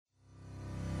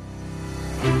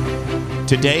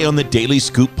Today on the Daily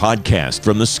Scoop podcast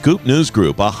from the Scoop News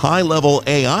Group, a high-level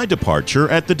AI departure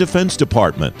at the Defense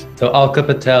Department. So Alka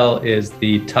Patel is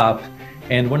the top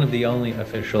and one of the only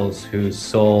officials whose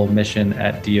sole mission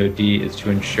at DoD is to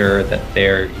ensure that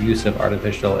their use of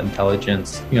artificial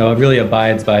intelligence, really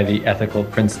abides by the ethical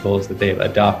principles that they've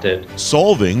adopted.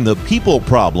 Solving the people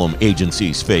problem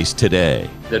agencies face today.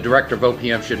 The director of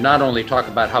OPM should not only talk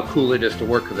about how cool it is to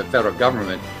work for the federal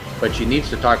government, but she needs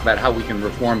to talk about how we can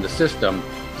reform the system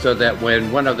so that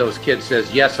when one of those kids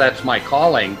says, yes, that's my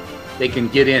calling, they can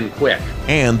get in quick.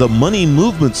 And the money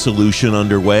movement solution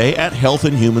underway at Health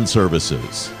and Human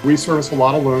Services. We service a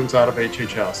lot of loans out of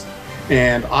HHS.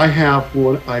 And I have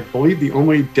what I believe the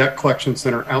only debt collection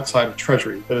center outside of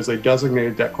Treasury that is a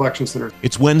designated debt collection center.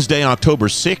 It's Wednesday, October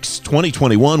 6,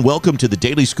 2021. Welcome to the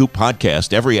Daily Scoop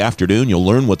podcast. Every afternoon, you'll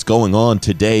learn what's going on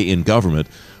today in government.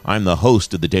 I'm the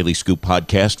host of the Daily Scoop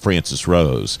podcast, Francis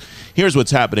Rose. Here's what's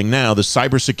happening now. The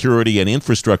Cybersecurity and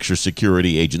Infrastructure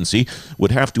Security Agency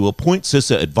would have to appoint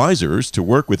CISA advisors to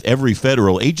work with every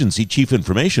federal agency chief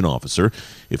information officer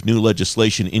if new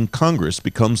legislation in Congress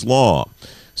becomes law.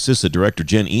 CISA Director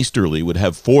Jen Easterly would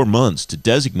have 4 months to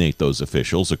designate those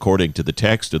officials, according to the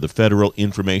text of the Federal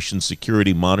Information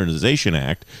Security Modernization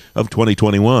Act of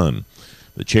 2021.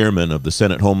 The chairman of the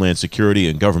Senate Homeland Security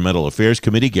and Governmental Affairs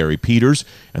Committee, Gary Peters,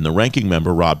 and the ranking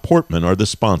member, Rod Portman, are the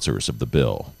sponsors of the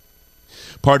bill.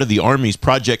 Part of the Army's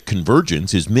Project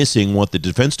Convergence is missing what the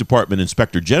Defense Department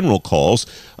Inspector General calls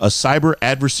a cyber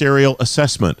adversarial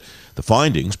assessment. The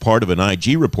findings, part of an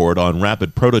IG report on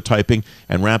rapid prototyping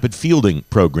and rapid fielding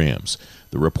programs.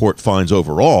 The report finds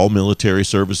overall military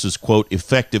services, quote,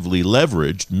 effectively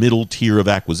leveraged middle tier of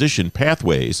acquisition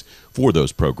pathways for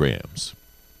those programs.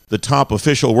 The top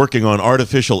official working on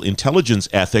artificial intelligence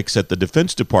ethics at the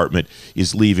Defense Department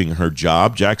is leaving her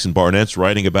job. Jackson Barnett's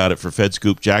writing about it for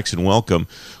FedScoop. Jackson, welcome.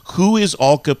 Who is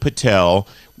Alka Patel?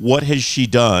 What has she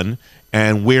done?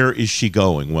 And where is she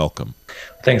going? Welcome.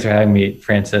 Thanks for having me,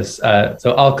 Francis.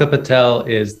 So Alka Patel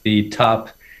is the top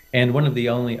and one of the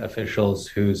only officials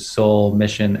whose sole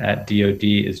mission at DoD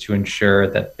is to ensure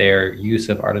that their use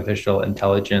of artificial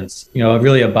intelligence,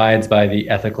 really abides by the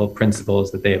ethical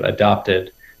principles that they've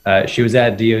adopted. She was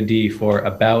at DoD for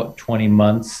about 20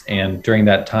 months, and during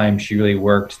that time, she really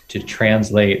worked to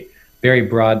translate very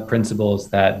broad principles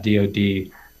that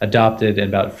DoD adopted in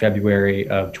about February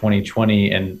of 2020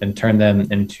 and turn them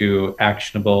into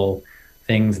actionable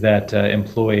things that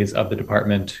employees of the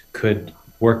department could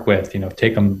work with,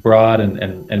 take them broad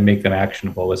and make them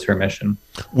actionable was her mission.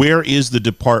 Where is the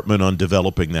department on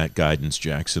developing that guidance,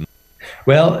 Jackson?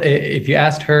 Well, if you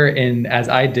asked her as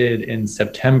I did in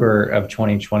September of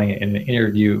 2020 in an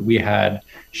interview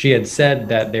she had said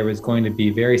that there was going to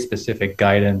be very specific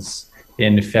guidance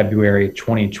in February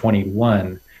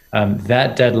 2021.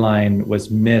 That deadline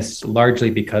was missed largely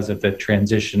because of the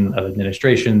transition of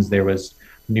administrations. There was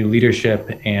new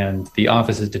leadership, and the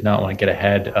offices did not want to get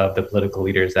ahead of the political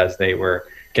leaders as they were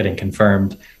getting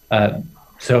confirmed.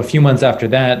 So a few months after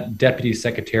that, Deputy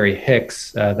Secretary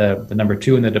Hicks, the number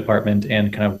 2 in the department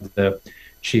and kind of the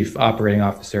chief operating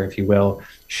officer, if you will,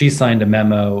 she signed a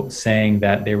memo saying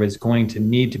that there was going to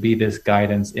need to be this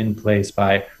guidance in place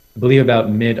by, I believe,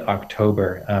 about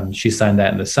mid-October. She signed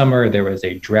that in the summer. There was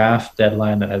a draft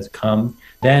deadline that has come.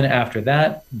 Then after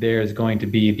that, there's going to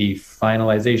be the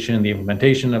finalization, the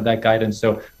implementation of that guidance.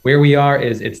 So where we are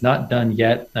is it's not done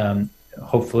yet.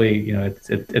 Hopefully,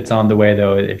 it's on the way,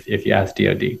 though, if you ask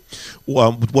DoD.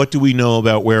 Well, what do we know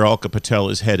about where Alka Patel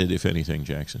is headed, if anything,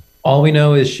 Jackson? All we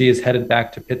know is she is headed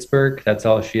back to Pittsburgh. That's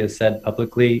all she has said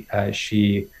publicly.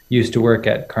 She used to work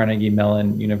at Carnegie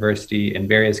Mellon University in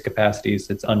various capacities.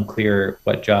 It's unclear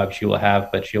what job she will have,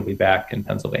 but she'll be back in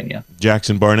Pennsylvania.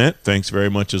 Jackson Barnett, thanks very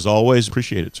much as always.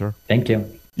 Appreciate it, sir. Thank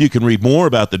you. You can read more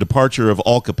about the departure of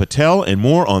Alka Patel and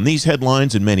more on these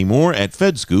headlines and many more at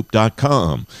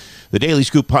fedscoop.com. The Daily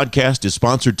Scoop podcast is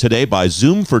sponsored today by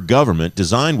Zoom for Government,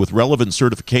 designed with relevant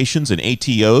certifications and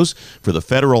ATOs for the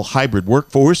federal hybrid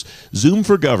workforce. Zoom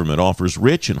for Government offers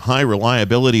rich and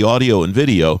high-reliability audio and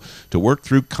video to work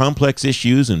through complex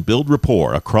issues and build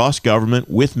rapport across government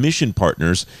with mission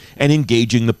partners and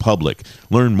engaging the public.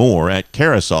 Learn more at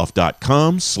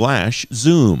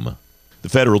Carahsoft.com/Zoom. The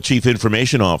federal chief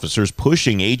information officer is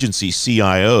pushing agency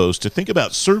CIOs to think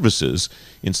about services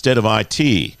instead of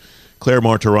IT. Claire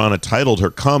Martirana titled her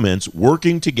comments,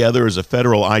 "Working Together as a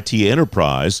Federal IT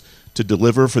Enterprise to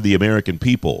Deliver for the American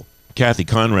People." Kathy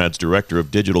Conrad's Director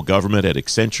of Digital Government at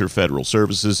Accenture Federal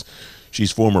Services.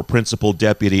 She's former Principal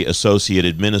Deputy Associate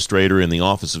Administrator in the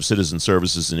Office of Citizen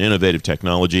Services and Innovative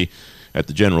Technology at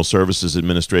the General Services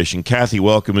Administration. Kathy,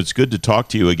 welcome. It's good to talk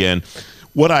to you again.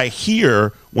 What I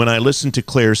hear when I listen to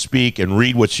Claire speak and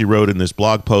read what she wrote in this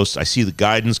blog post, I see the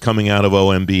guidance coming out of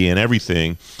OMB and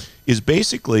everything, is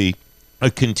basically a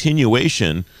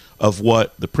continuation of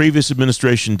what the previous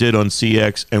administration did on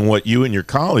CX and what you and your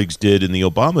colleagues did in the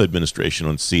Obama administration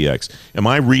on CX. Am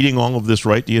I reading all of this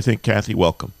right, do you think, Kathy?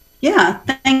 Welcome. Yeah,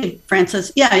 thank you,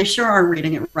 Francis. Yeah, you sure are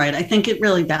reading it right. I think it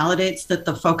really validates that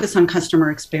the focus on customer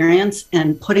experience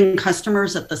and putting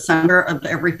customers at the center of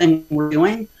everything we're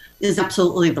doing is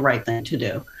absolutely the right thing to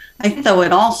do. I think, though,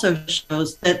 it also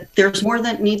shows that there's more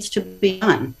that needs to be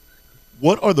done.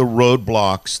 What are the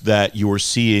roadblocks that you are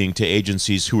seeing to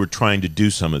agencies who are trying to do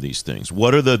some of these things?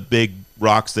 What are the big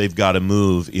rocks they've got to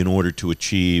move in order to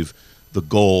achieve the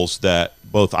goals that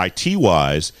both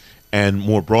IT-wise and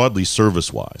more broadly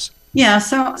service-wise? Yeah,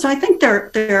 so I think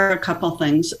there are a couple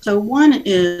things. So one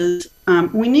is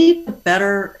we need to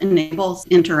better enable,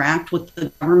 interact with the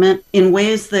government in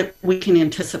ways that we can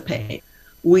anticipate.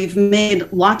 We've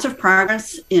made lots of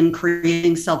progress in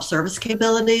creating self-service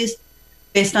capabilities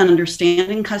based on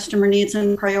understanding customer needs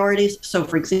and priorities. So,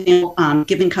 for example,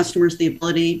 giving customers the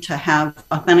ability to have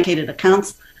authenticated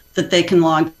accounts that they can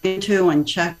log into and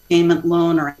check payment,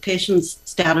 loan, or application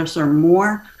status or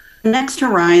more. The next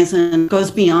horizon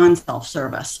goes beyond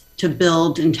self-service to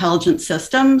build intelligent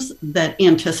systems that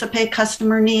anticipate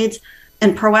customer needs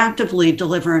and proactively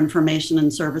deliver information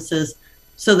and services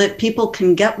so that people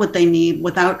can get what they need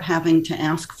without having to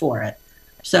ask for it.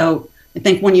 So I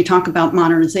think when you talk about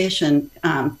modernization,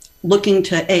 looking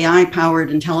to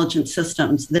AI-powered intelligent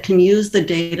systems that can use the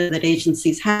data that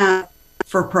agencies have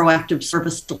for proactive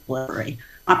service delivery,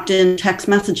 opt-in text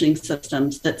messaging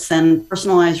systems that send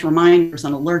personalized reminders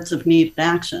and alerts of needed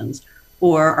actions,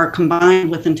 or are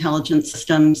combined with intelligent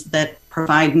systems that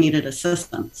provide needed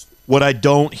assistance. What I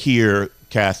don't hear,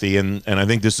 Kathy, and I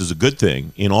think this is a good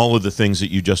thing, in all of the things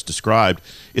that you just described,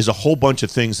 is a whole bunch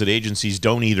of things that agencies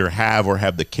don't either have or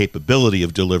have the capability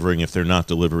of delivering if they're not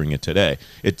delivering it today.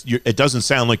 It doesn't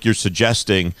sound like you're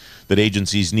suggesting that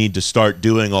agencies need to start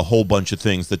doing a whole bunch of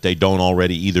things that they don't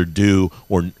already either do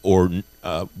or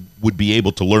would be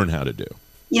able to learn how to do.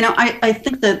 You know, I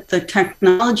think that the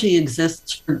technology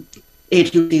exists for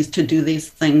agencies to do these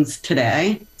things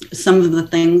today. Some of the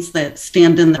things that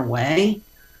stand in their way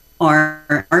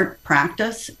are art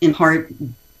practice, in part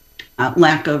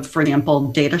lack of, for example,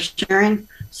 data sharing.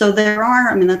 So there are,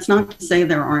 I mean, that's not to say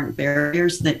there aren't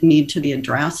barriers that need to be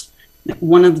addressed.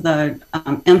 One of the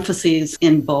emphases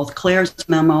in both Claire's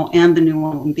memo and the new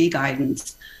OMB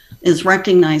guidance is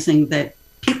recognizing that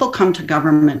people come to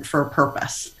government for a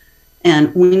purpose.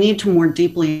 And we need to more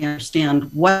deeply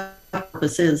understand what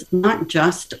purpose is, not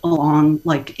just along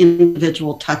like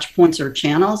individual touch points or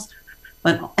channels,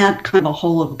 but at kind of a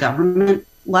whole of government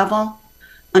level,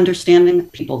 understanding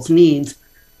people's needs,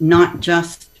 not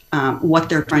just what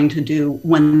they're trying to do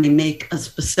when they make a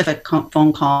specific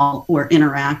phone call or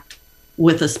interact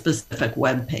with a specific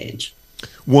web page.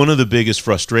 One of the biggest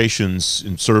frustrations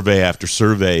in survey after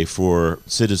survey for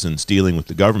citizens dealing with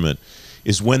the government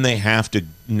is when they have to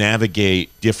navigate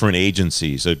different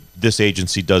agencies. This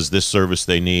agency does this service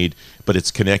they need, but it's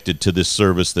connected to this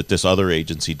service that this other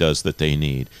agency does that they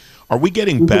need. Are we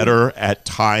getting better at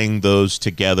tying those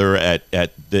together at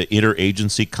the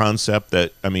interagency concept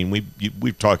that, I mean,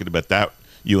 we've talked about that,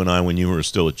 you and I, when you were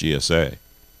still at GSA?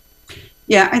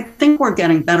 Yeah, I think we're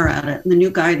getting better at it. And the new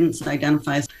guidance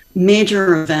identifies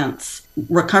major events,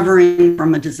 recovering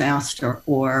from a disaster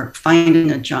or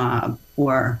finding a job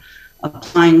or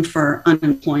applying for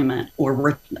unemployment,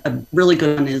 or a really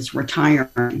good one is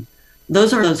retiring.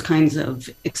 Those are those kinds of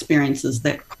experiences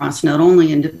that cross not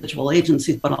only individual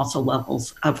agencies, but also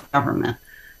levels of government.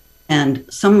 And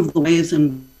some of the ways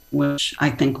in which I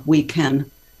think we can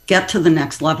get to the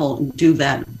next level and do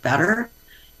that better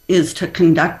is to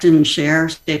conduct and share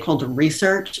stakeholder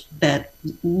research that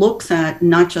looks at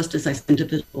not just, as I said,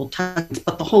 individual types,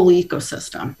 but the whole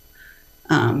ecosystem.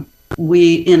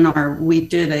 We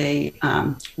did a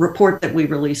report that we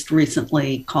released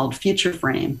recently called Future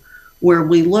Frame, where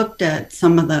we looked at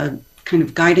some of the kind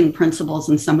of guiding principles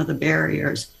and some of the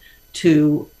barriers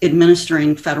to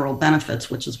administering federal benefits,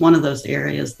 which is one of those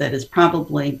areas that is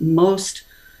probably most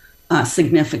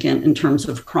significant in terms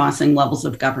of crossing levels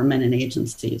of government and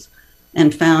agencies,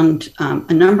 and found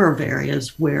a number of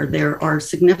areas where there are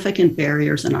significant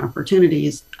barriers and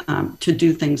opportunities to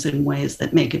do things in ways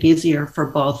that make it easier for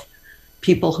both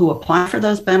people who apply for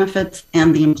those benefits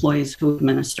and the employees who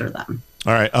administer them.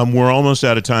 All right, we're almost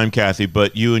out of time, Kathy,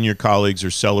 but you and your colleagues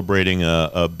are celebrating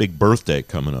a big birthday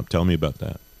coming up. Tell me about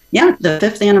that. Yeah, the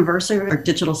 5th anniversary of our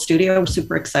digital studio, we're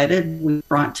super excited. We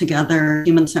brought together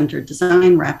human-centered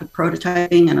design, rapid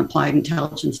prototyping, and applied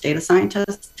intelligence data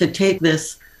scientists to take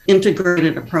this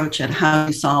integrated approach at how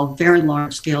you solve very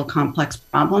large-scale complex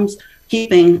problems,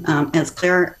 keeping, as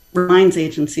Claire reminds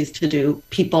agencies to do,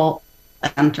 people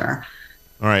at the center.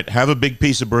 All right, have a big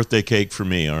piece of birthday cake for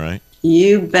me, all right?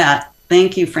 You bet.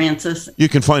 Thank you, Francis. You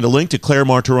can find a link to Claire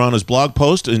Martorano's blog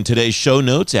post in today's show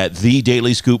notes at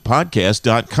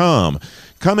thedailyscooppodcast.com.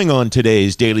 Coming on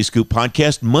today's Daily Scoop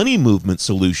podcast, money movement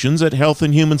solutions at Health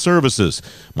and Human Services.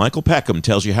 Michael Peckham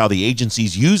tells you how the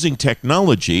agency's using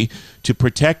technology to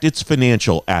protect its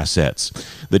financial assets.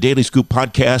 The Daily Scoop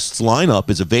podcast's lineup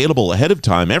is available ahead of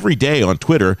time every day on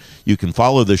Twitter. You can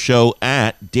follow the show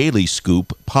at Daily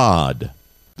Scoop Pod.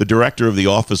 The director of the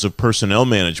Office of Personnel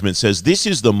Management says this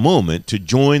is the moment to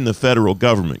join the federal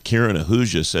government. Kiran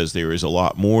Ahuja says there is a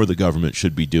lot more the government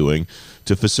should be doing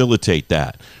to facilitate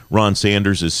that. Ron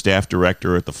Sanders is staff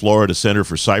director at the Florida Center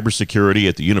for Cybersecurity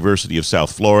at the University of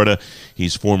South Florida.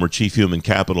 He's former chief human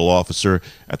capital officer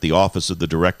at the Office of the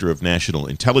Director of National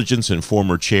Intelligence and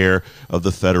former chair of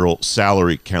the Federal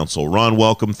Salary Council. Ron,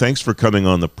 welcome. Thanks for coming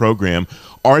on the program.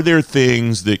 Are there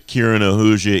things that Kiran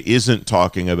Ahuja isn't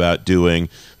talking about doing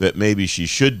that maybe she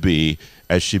should be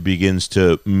as she begins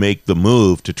to make the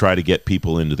move to try to get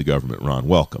people into the government? Ron,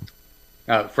 welcome.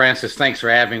 Francis, thanks for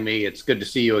having me. It's good to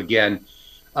see you again.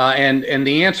 And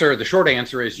the short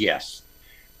answer is yes.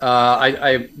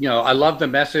 I love the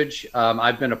message.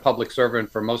 I've been a public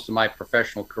servant for most of my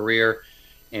professional career,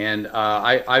 and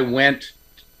I went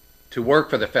to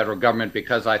work for the federal government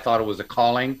because I thought it was a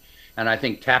calling, and I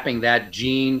think tapping that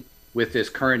gene with this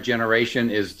current generation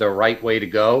is the right way to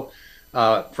go.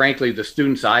 Frankly, the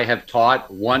students I have taught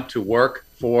want to work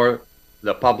for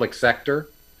the public sector.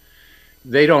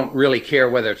 They don't really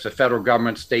care whether it's the federal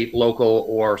government, state, local,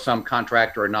 or some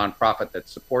contractor or nonprofit that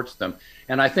supports them.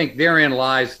 And I think therein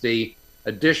lies the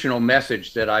additional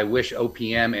message that I wish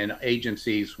OPM and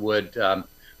agencies would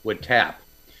tap.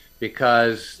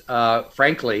 Because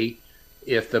frankly,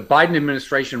 if the Biden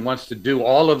administration wants to do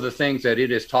all of the things that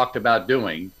it has talked about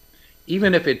doing,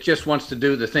 even if it just wants to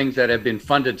do the things that have been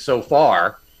funded so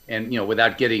far, and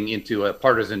without getting into a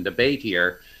partisan debate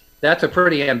here, that's a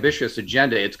pretty ambitious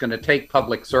agenda. It's going to take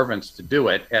public servants to do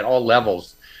it at all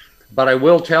levels. But I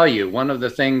will tell you, one of the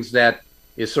things that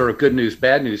is sort of good news,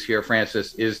 bad news here,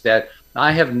 Francis, is that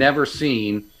I have never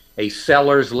seen a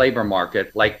seller's labor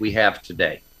market like we have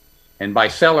today. And by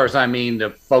sellers, I mean the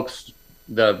folks,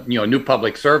 new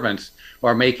public servants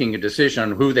are making a decision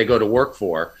on who they go to work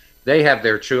for. They have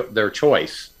their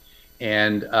choice.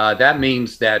 And that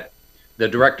means that the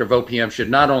director of OPM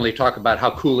should not only talk about how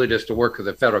cool it is to work for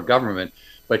the federal government,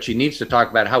 but she needs to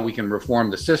talk about how we can reform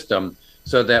the system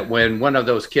so that when one of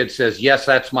those kids says, yes,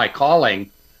 that's my calling,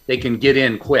 they can get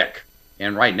in quick.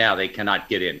 And right now they cannot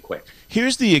get in quick.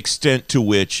 Here's the extent to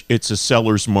which it's a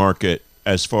seller's market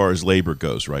as far as labor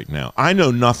goes right now. I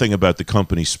know nothing about the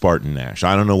company Spartan Nash.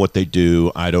 I don't know what they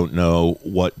do. I don't know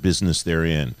what business they're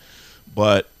in.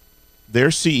 But their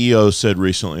CEO said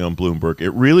recently on Bloomberg,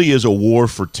 it really is a war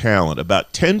for talent.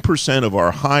 About 10% of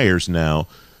our hires now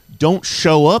don't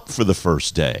show up for the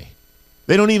first day.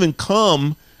 They don't even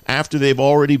come after they've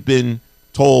already been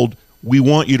told, we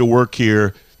want you to work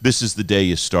here. This is the day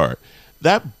you start.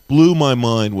 That blew my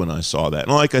mind when I saw that.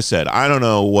 And like I said, I don't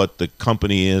know what the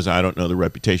company is. I don't know the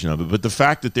reputation of it. But the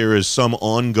fact that there is some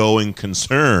ongoing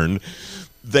concern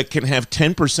that can have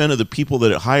 10% of the people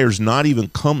that it hires not even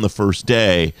come the first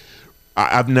day,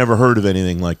 I've never heard of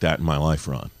anything like that in my life,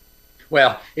 Ron.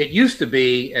 Well, it used to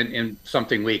be, and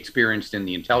something we experienced in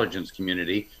the intelligence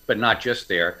community, but not just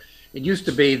there. It used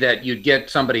to be that you'd get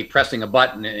somebody pressing a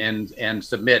button and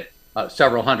submit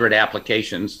several hundred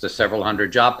applications to several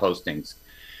hundred job postings.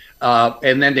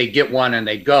 And then they get one and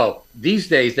they go. These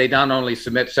days, they not only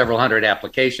submit several hundred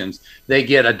applications, they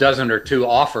get a dozen or two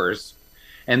offers,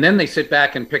 and then they sit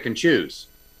back and pick and choose.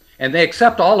 And they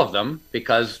accept all of them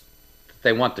because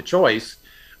they want the choice,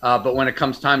 but when it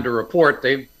comes time to report,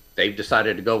 they've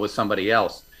decided to go with somebody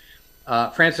else.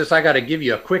 Francis, I got to give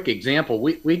you a quick example.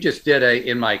 We just did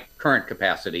in my current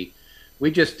capacity,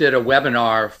 we just did a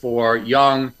webinar for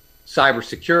young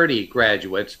cybersecurity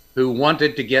graduates who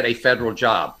wanted to get a federal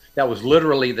job. That was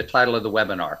literally the title of the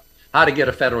webinar: How to Get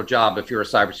a Federal Job If You're a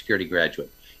Cybersecurity Graduate,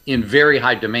 in very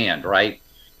high demand, right?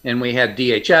 And we had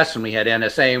DHS, and we had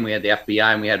NSA, and we had the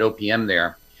FBI, and we had OPM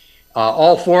there.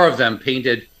 All four of them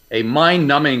painted a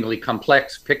mind-numbingly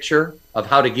complex picture of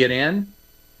how to get in.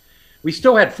 We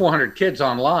still had 400 kids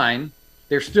online.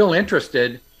 They're still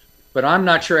interested, but I'm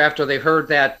not sure after they heard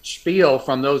that spiel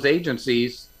from those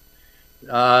agencies,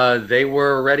 they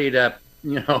were ready to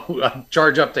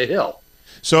charge up the hill.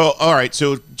 So, all right.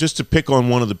 So just to pick on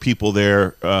one of the people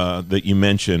there that you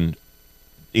mentioned,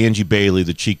 Angie Bailey,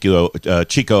 the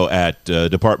Chico at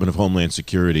Department of Homeland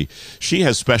Security, she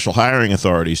has special hiring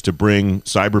authorities to bring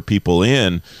cyber people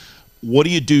in. What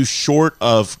do you do short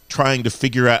of trying to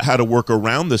figure out how to work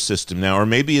around the system now? Or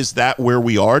maybe is that where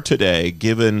we are today,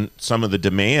 given some of the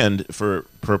demand for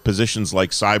positions like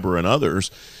cyber and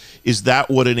others? Is that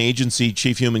what an agency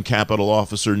chief human capital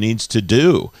officer needs to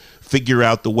do? Figure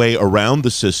out the way around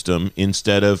the system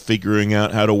instead of figuring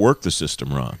out how to work the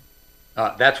system, Ron?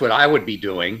 That's what I would be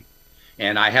doing,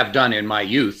 and I have done in my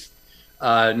youth.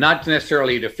 Not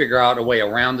necessarily to figure out a way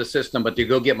around the system, but to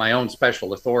go get my own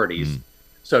special authorities.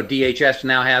 So DHS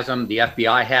now has them, the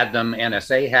FBI had them,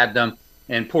 NSA had them,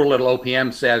 and poor little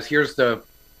OPM says, here's the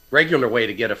regular way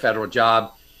to get a federal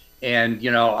job. And,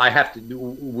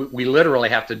 we literally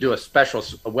have to do a special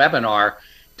webinar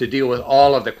to deal with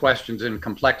all of the questions and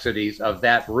complexities of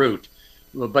that route.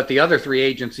 But the other three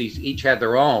agencies each had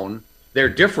their own. They're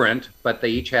different, but they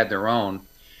each had their own.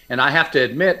 And I have to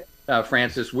admit,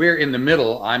 Francis, we're in the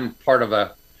middle. I'm part of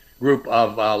a group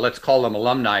of, let's call them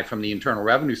alumni from the Internal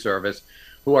Revenue Service,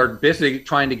 who are busy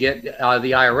trying to get the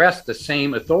IRS the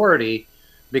same authority,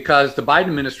 because the Biden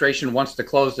administration wants to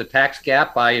close the tax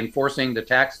gap by enforcing the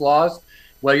tax laws.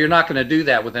 Well, you're not going to do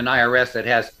that with an IRS that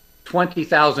has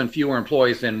 20,000 fewer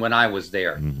employees than when I was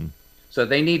there. Mm-hmm. So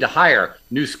they need to hire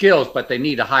new skills, but they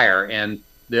need to hire, and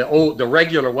the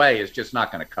regular way is just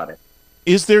not going to cut it.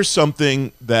 Is there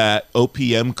something that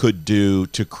OPM could do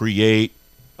to create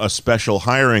a special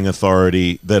hiring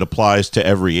authority that applies to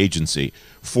every agency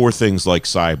for things like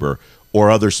cyber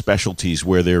or other specialties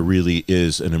where there really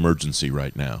is an emergency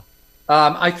right now?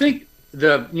 I think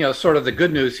sort of the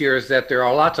good news here is that there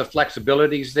are lots of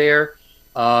flexibilities there.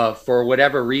 For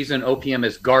whatever reason, OPM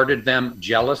has guarded them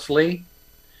jealously,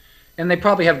 and they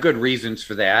probably have good reasons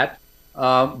for that.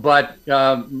 But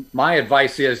my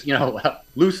advice is,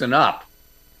 loosen up,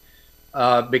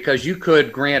 because you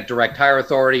could grant direct hire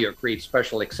authority or create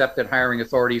special accepted hiring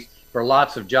authorities for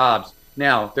lots of jobs.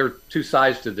 Now, there are two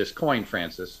sides to this coin,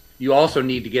 Francis. You also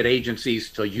need to get agencies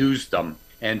to use them.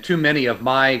 And too many of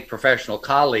my professional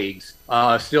colleagues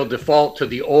still default to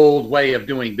the old way of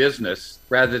doing business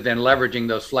rather than leveraging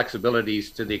those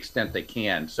flexibilities to the extent they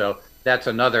can. So that's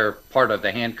another part of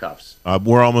the handcuffs.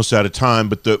 We're almost out of time,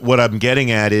 but what I'm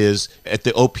getting at is at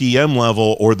the OPM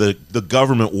level or the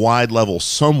government-wide level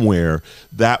somewhere,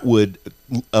 that would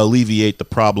alleviate the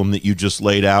problem that you just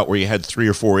laid out, where you had 3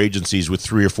 or 4 agencies with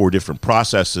 3 or 4 different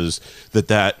processes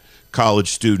that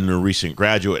college student or recent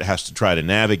graduate has to try to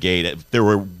navigate. If there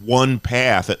were one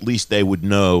path, at least they would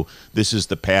know this is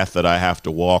the path that I have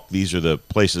to walk. These are the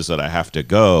places that I have to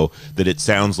go, that it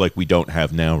sounds like we don't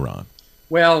have now, Ron.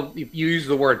 Well, you use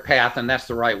the word path, and that's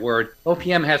the right word.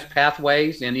 OPM has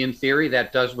pathways, and in theory,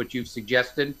 that does what you've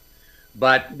suggested.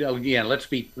 But again, let's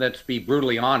be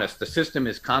brutally honest. The system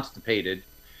is constipated,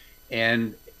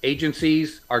 and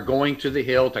agencies are going to the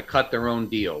Hill to cut their own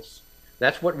deals.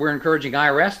 That's what we're encouraging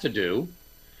IRS to do,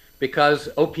 because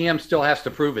OPM still has to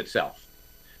prove itself.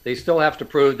 They still have to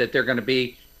prove that they're going to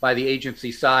be by the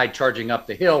agency side charging up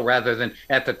the hill rather than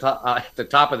at the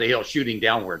top of the hill shooting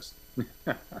downwards.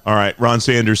 All right, Ron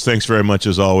Sanders, thanks very much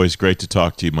as always. Great to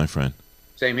talk to you, my friend.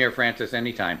 Same here, Francis,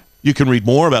 anytime. You can read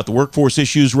more about the workforce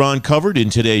issues Ron covered in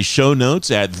today's show notes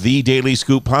at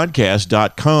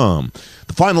thedailyscooppodcast.com.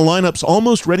 The final lineup's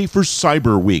almost ready for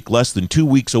Cyber Week, less than 2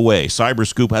 weeks away. Cyber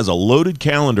Scoop has a loaded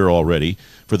calendar already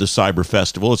for the Cyber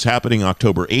Festival. It's happening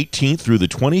October 18th through the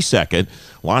 22nd.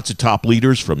 Lots of top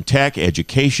leaders from tech,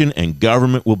 education, and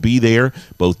government will be there,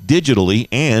 both digitally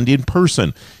and in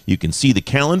person. You can see the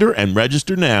calendar and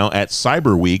register now at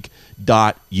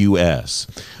cyberweek.us.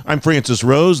 I'm Francis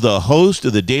Rose, the host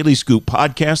of the Daily Scoop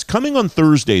podcast. Coming on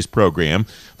Thursday's program,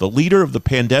 the leader of the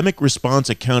Pandemic Response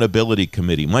Accountability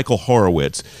Committee, Michael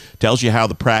Horowitz, tells you how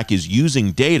the PRAC is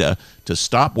using data to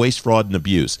stop waste, fraud, and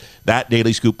abuse. That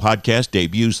Daily Scoop podcast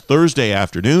debuts Thursday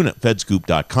afternoon at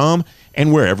fedscoop.com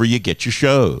and wherever you get your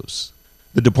shows.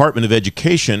 The Department of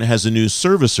Education has a new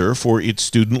servicer for its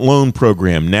student loan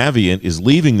program. Navient is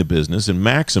leaving the business and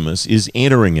Maximus is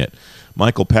entering it.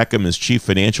 Michael Peckham is Chief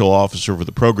Financial Officer for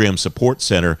the Program Support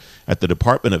Center at the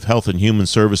Department of Health and Human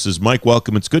Services. Mike,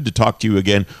 welcome. It's good to talk to you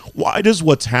again. Why does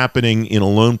what's happening in a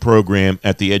loan program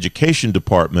at the Education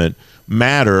Department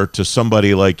matter to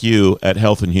somebody like you at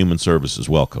Health and Human Services?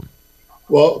 Welcome.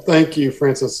 Well, thank you,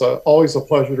 Francis. Always a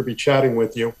pleasure to be chatting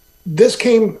with you. This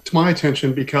came to my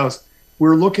attention because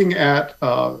we're looking at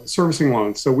servicing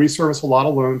loans. So we service a lot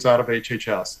of loans out of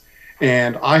HHS.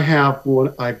 And I have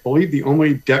what I believe the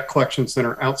only debt collection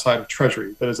center outside of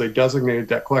Treasury that is a designated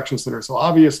debt collection center. So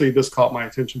obviously this caught my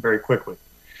attention very quickly.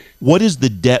 What is the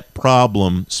debt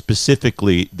problem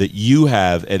specifically that you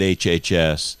have at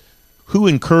HHS? Who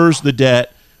incurs the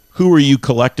debt? Who are you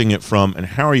collecting it from? And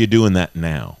how are you doing that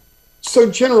now? So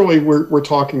generally, we're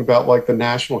talking about like the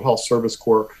National Health Service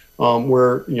Corps,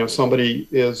 where somebody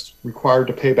is required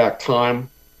to pay back time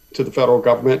to the federal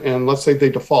government, and let's say they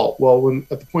default. Well, when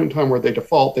at the point in time where they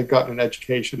default, they've gotten an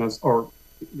education or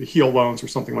HEAL loans or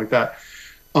something like that.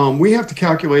 We have to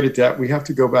calculate a debt. We have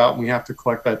to go out and we have to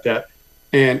collect that debt,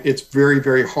 and it's very,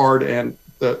 very hard. And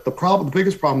the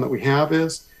biggest problem that we have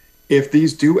is if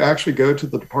these do actually go to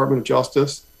the Department of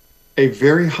Justice, a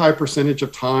very high percentage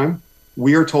of time,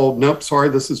 we are told, nope, sorry,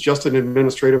 this is just an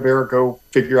administrative error. Go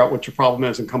figure out what your problem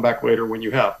is and come back later when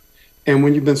you have. And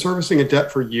when you've been servicing a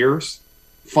debt for years,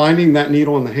 finding that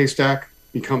needle in the haystack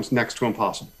becomes next to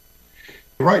impossible.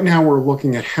 Right now, we're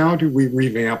looking at how do we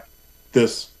revamp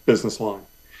this business line.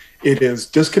 It is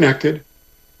disconnected.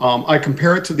 I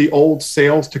compare it to the old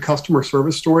sales to customer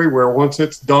service story, where once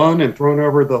it's done and thrown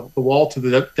over the wall to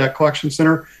the debt collection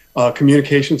center,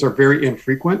 communications are very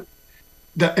infrequent.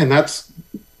 And that's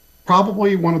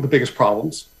probably one of the biggest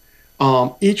problems.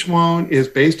 Each loan is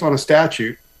based on a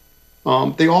statute.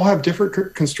 They all have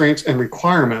different constraints and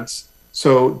requirements.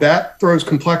 So that throws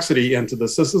complexity into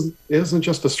this. This isn't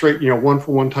just a straight,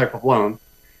 one-for-one type of loan.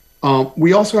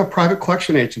 We also have private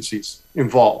collection agencies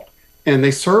involved, and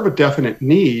they serve a definite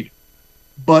need,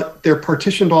 but they're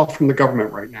partitioned off from the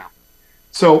government right now.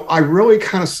 So I really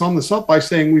kind of sum this up by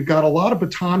saying we've got a lot of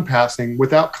baton passing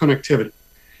without connectivity.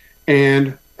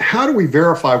 And how do we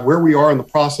verify where we are in the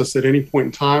process at any point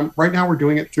in time? Right now, we're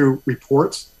doing it through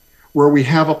reports where we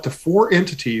have up to 4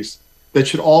 entities that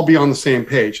should all be on the same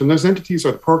page. And those entities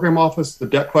are the program office, the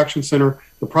debt collection center,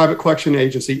 the private collection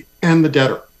agency, and the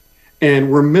debtor.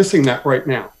 And we're missing that right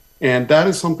now. And that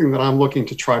is something that I'm looking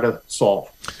to try to solve.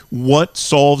 What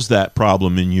solves that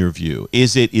problem in your view?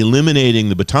 Is it eliminating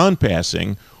the baton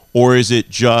passing, or is it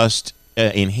just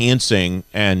enhancing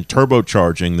and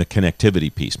turbocharging the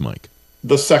connectivity piece, Mike?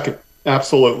 The second,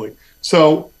 absolutely.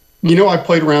 So, I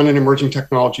played around in emerging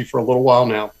technology for a little while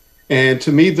now. And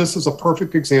to me, this is a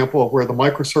perfect example of where the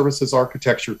microservices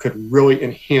architecture could really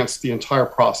enhance the entire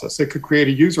process. It could create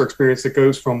a user experience that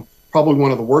goes from probably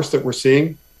one of the worst that we're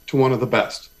seeing to one of the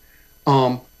best.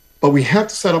 But we have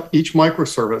to set up each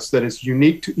microservice that is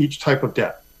unique to each type of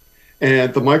debt.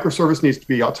 And the microservice needs to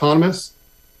be autonomous,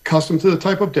 custom to the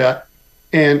type of debt,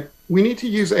 and we need to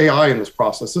use AI in this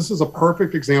process. This is a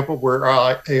perfect example where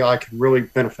AI can really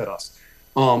benefit us.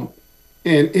 And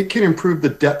it can improve the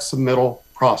debt submittal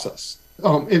process.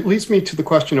 It leads me to the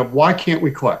question of why can't we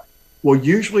collect? Well,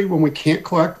 usually when we can't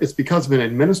collect, it's because of an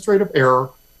administrative error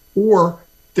or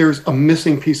there's a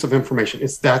missing piece of information.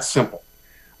 It's that simple.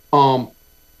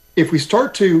 If we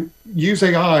start to use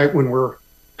AI when we're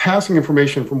passing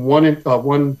information from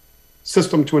one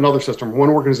system to another system, one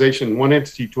organization, one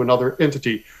entity to another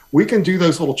entity, we can do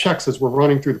those little checks as we're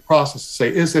running through the process to say,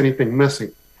 is anything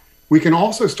missing? We can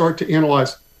also start to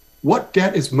analyze what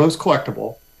debt is most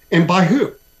collectible and by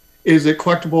who. Is it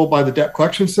collectible by the debt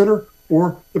collection center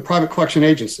or the private collection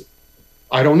agency?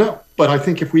 I don't know. But I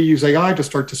think if we use AI to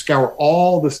start to scour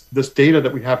all this data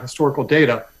that we have, historical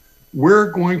data,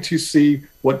 we're going to see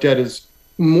what debt is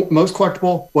most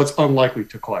collectible, what's unlikely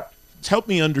to collect. Help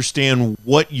me understand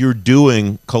what you're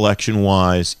doing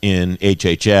collection-wise in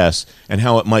HHS and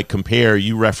how it might compare.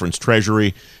 You referenced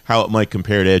Treasury, how it might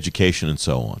compare to education and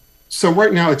so on. So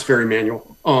right now it's very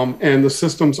manual, and the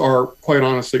systems are quite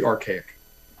honestly archaic.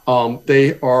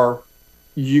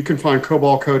 You can find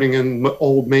COBOL coding in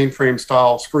old mainframe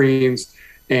style screens,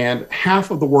 and half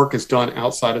of the work is done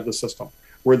outside of the system,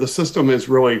 where the system is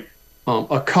really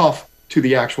a cuff to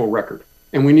the actual record.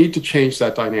 And we need to change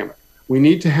that dynamic. We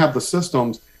need to have the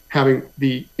systems having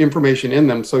the information in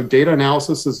them so data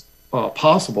analysis is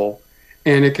possible,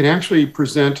 and it can actually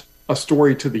present a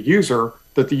story to the user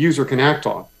that the user can act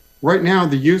on. Right now,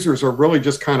 the users are really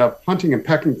just kind of hunting and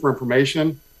pecking for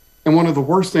information. And one of the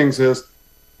worst things is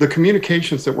the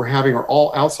communications that we're having are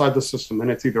all outside the system, and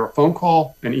it's either a phone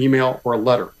call, an email, or a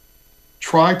letter.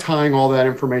 Try tying all that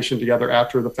information together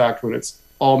after the fact when it's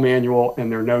all manual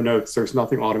and there are no notes, there's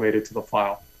nothing automated to the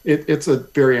file. It's a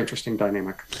very interesting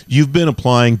dynamic. You've been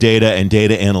applying data and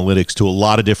data analytics to a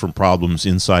lot of different problems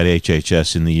inside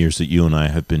HHS in the years that you and I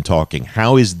have been talking.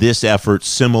 How is this effort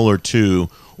similar to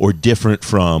or different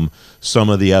from some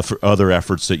of the other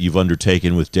efforts that you've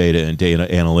undertaken with data and data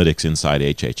analytics inside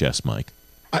HHS, Mike?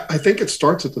 I think it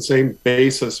starts at the same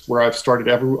basis where I've started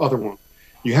every other one.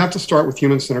 You have to start with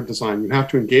human-centered design. You have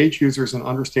to engage users and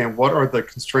understand what are the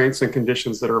constraints and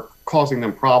conditions that are causing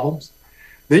them problems.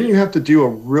 Then you have to do a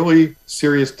really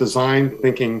serious design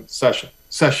thinking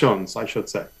sessions, I should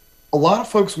say. A lot of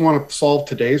folks want to solve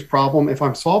today's problem. If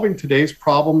I'm solving today's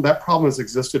problem, that problem has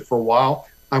existed for a while.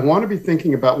 I want to be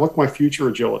thinking about what's my future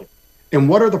agility and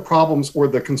what are the problems or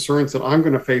the concerns that I'm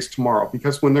going to face tomorrow.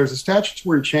 Because when there's a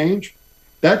statutory change,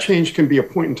 that change can be a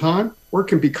point in time or it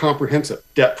can be comprehensive,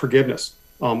 debt forgiveness,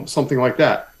 something like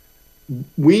that.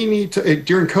 We need to,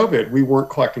 during COVID, we weren't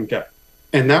collecting debt.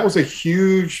 And that was a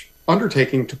huge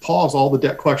undertaking to pause all the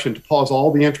debt collection, to pause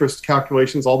all the interest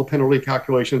calculations, all the penalty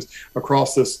calculations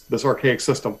across this archaic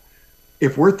system.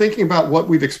 If we're thinking about what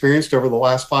we've experienced over the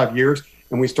last 5 years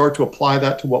and we start to apply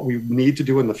that to what we need to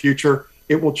do in the future,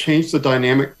 it will change the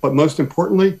dynamic. But most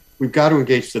importantly, we've got to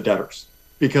engage the debtors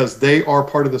because they are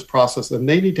part of this process and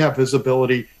they need to have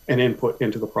visibility and input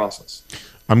into the process.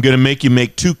 I'm going to make you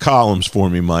make 2 columns for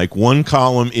me, Mike. One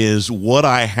column is what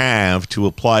I have to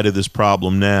apply to this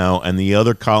problem now, and the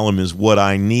other column is what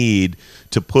I need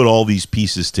to put all these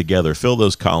pieces together. Fill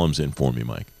those columns in for me,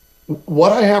 Mike.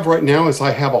 What I have right now is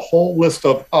I have a whole list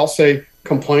of, I'll say,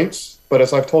 complaints, but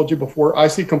as I've told you before, I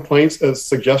see complaints as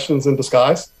suggestions in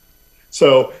disguise.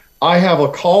 So I have a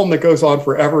column that goes on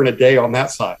forever and a day on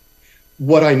that side.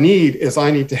 What I need is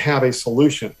I need to have a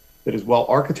solution that is well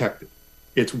architected.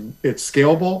 It's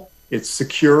scalable, it's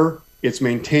secure, it's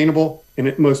maintainable, and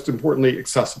it most importantly,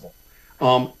 accessible.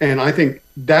 And I think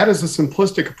that is a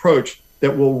simplistic approach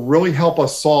that will really help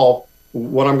us solve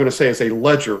what I'm going to say is a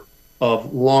ledger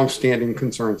of long-standing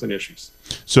concerns and issues.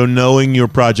 So knowing your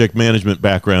project management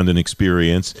background and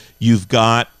experience, you've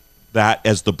got that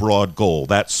as the broad goal,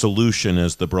 that solution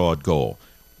as the broad goal.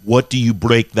 What do you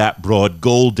break that broad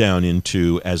goal down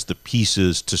into as the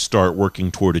pieces to start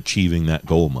working toward achieving that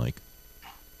goal, Mike?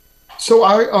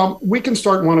 So we can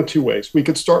start one of 2 ways. We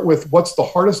could start with what's the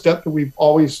hardest debt that we've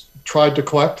always tried to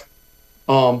collect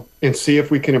and see if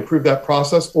we can improve that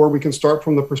process, or we can start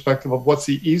from the perspective of what's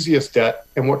the easiest debt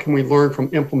and what can we learn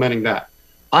from implementing that.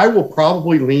 I will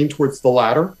probably lean towards the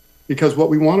latter because what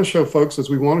we want to show folks is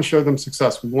we want to show them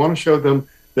success. We want to show them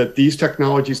that these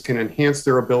technologies can enhance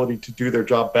their ability to do their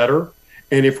job better.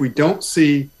 And if we don't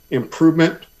see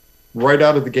improvement right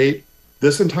out of the gate,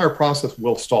 this entire process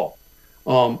will stall.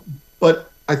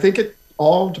 But I think it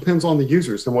all depends on the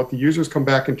users and what the users come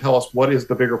back and tell us what is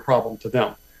the bigger problem to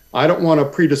them. I don't want to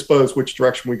predispose which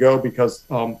direction we go because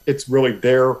it's really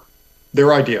their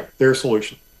idea, their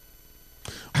solution.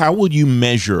 How will you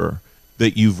measure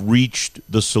that you've reached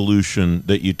the solution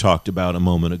that you talked about a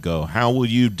moment ago? How will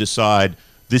you decide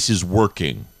this is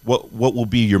working? What will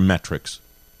be your metrics?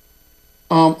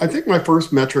 I think my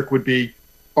first metric would be,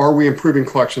 are we improving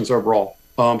collections overall?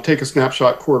 Take a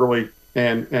snapshot quarterly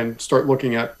and start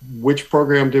looking at which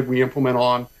program did we implement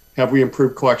on? Have we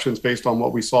improved collections based on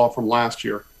what we saw from last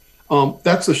year?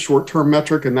 That's a short-term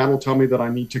metric, and that will tell me that I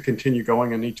need to continue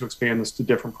going and need to expand this to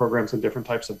different programs and different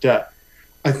types of debt.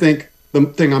 I think the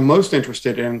thing I'm most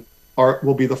interested in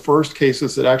will be the first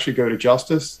cases that actually go to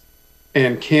justice,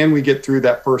 and can we get through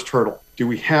that first hurdle? Do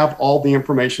we have all the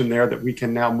information there that we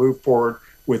can now move forward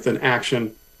with an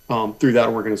action through that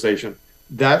organization?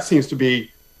 That seems to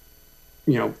be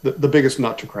the biggest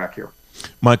nut to crack here.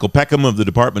 Michael Peckham of the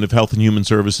Department of Health and Human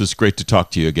Services, great to talk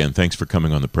to you again. Thanks for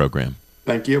coming on the program.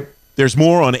 Thank you. There's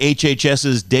more on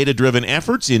HHS's data-driven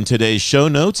efforts in today's show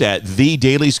notes at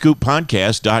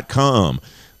thedailyscooppodcast.com.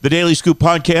 The Daily Scoop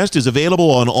Podcast is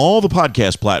available on all the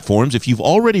podcast platforms. If you've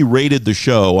already rated the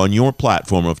show on your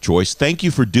platform of choice, thank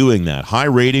you for doing that. High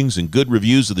ratings and good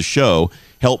reviews of the show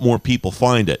help more people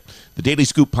find it. The Daily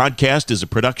Scoop Podcast is a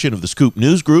production of the Scoop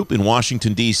News Group in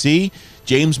Washington, D.C.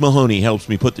 James Mahoney helps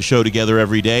me put the show together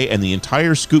every day, and the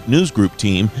entire Scoop News Group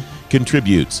team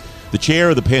contributes. The chair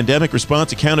of the Pandemic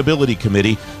Response Accountability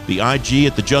Committee, the IG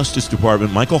at the Justice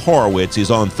Department, Michael Horowitz, is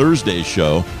on Thursday's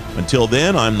show. Until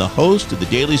then, I'm the host of the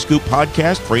Daily Scoop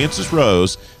Podcast, Francis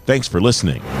Rose. Thanks for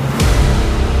listening.